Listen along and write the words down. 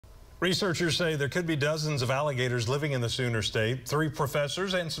Researchers say there could be dozens of alligators living in the Sooner State. 3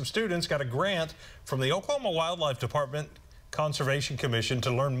 professors and some students got a grant from the Oklahoma Wildlife Department Conservation Commission to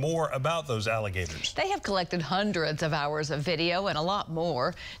learn more about those alligators. They have collected hundreds of hours of video and a lot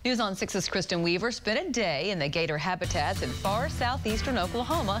more. News on 6's Kristen Weaver spent a day in the gator habitats in far southeastern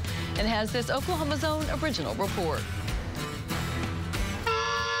Oklahoma and has this Oklahoma's own original report.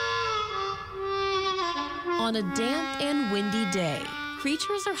 On a damp and windy day,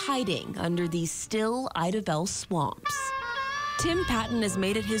 creatures are hiding under these still Idabel swamps. Tim Patton has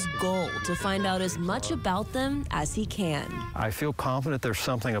made it his goal to find out as much about them as he can. I feel confident there's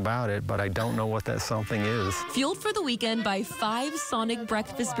something about it, but I don't know what that something is. Fueled for the weekend by 5 Sonic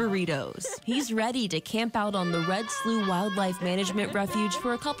breakfast burritos, he's ready to camp out on the Red Slough Wildlife Management Refuge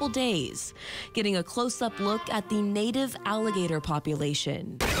for a couple days, getting a close-up look at the native alligator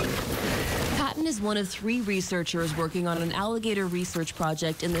population. Patton is one of 3 researchers working on an alligator research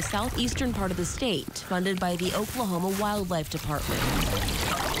project in the southeastern part of the state, funded by the Oklahoma Wildlife Department.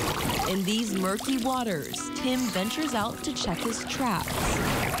 In these murky waters, Tim ventures out to check his traps.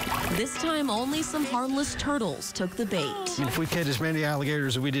 This time, only some harmless turtles took the bait. If we catch as many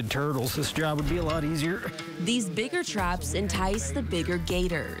alligators as we did turtles, this job would be a lot easier. These bigger traps entice the bigger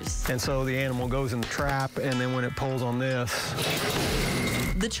gators. And so the animal goes in the trap, and then when it pulls on this,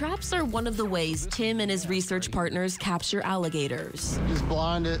 the traps are one of the ways Tim and his research partners capture alligators. Just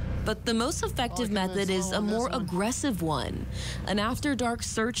blind it. But the most effective method is a more aggressive one, an after-dark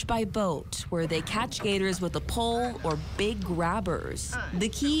search by boat, where they catch gators with a pole or big grabbers. The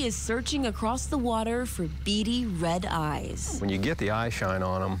key is searching across the water for beady red eyes. when you get the eye shine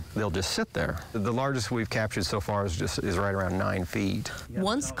on them, they'll just sit there. The largest we've captured so far is right around 9 feet.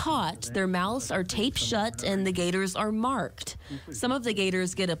 Once caught, their mouths are taped shut and the gators are marked. Some of the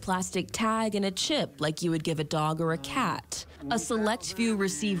gators get a plastic tag and a chip like you would give a dog or a cat. A select few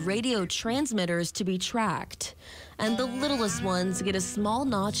receive radio transmitters to be tracked. And the littlest ones get a small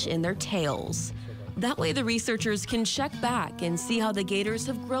notch in their tails. That way the researchers can check back and see how the gators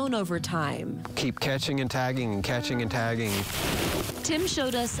have grown over time. Keep catching and tagging and catching and tagging. Tim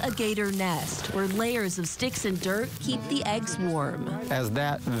showed us a gator nest where layers of sticks and dirt keep the eggs warm. As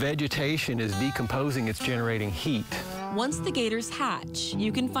that vegetation is decomposing, it's generating heat. Once the gators hatch,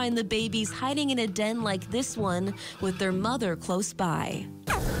 you can find the babies hiding in a den like this one with their mother close by.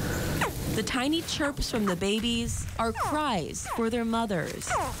 The tiny chirps from the babies are cries for their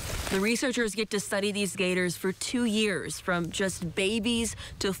mothers. The researchers get to study these gators for 2 years, from just babies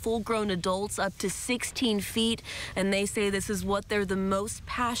to full-grown adults up to 16 feet, and they say this is what they're the most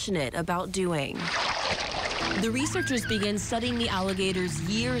passionate about doing. The researchers began studying the alligators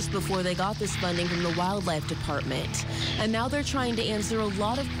years before they got this funding from the Wildlife Department. And now they're trying to answer a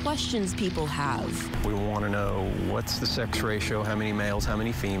lot of questions people have. We want to know what's the sex ratio, how many males, how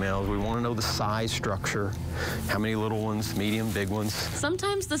many females. We want to know the size structure, how many little ones, medium, big ones.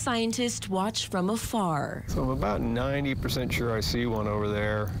 Sometimes the scientists watch from afar. So I'm about 90% sure I see one over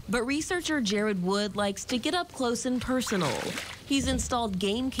there. But researcher Jared Wood likes to get up close and personal. He's installed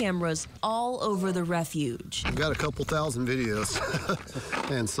game cameras all over the refuge. I've got a couple thousand videos,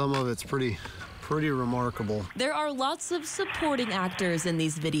 and some of it's pretty remarkable. There are lots of supporting actors in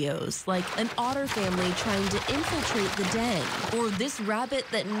these videos, like an otter family trying to infiltrate the den, or this rabbit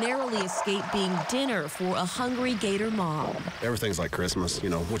that narrowly escaped being dinner for a hungry gator mom. Everything's like Christmas, you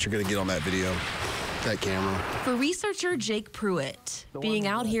know, what you're gonna get on that video, that camera. For researcher Jake Pruitt, being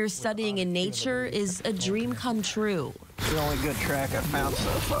out here studying in nature is a dream come true. It's the only good track I've found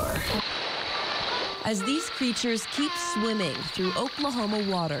so far. As these creatures keep swimming through Oklahoma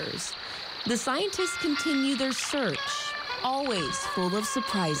waters, the scientists continue their search, always full of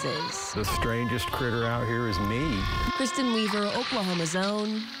surprises. The strangest critter out here is me. Kristen Weaver, Oklahoma's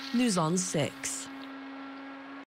own, News on 6.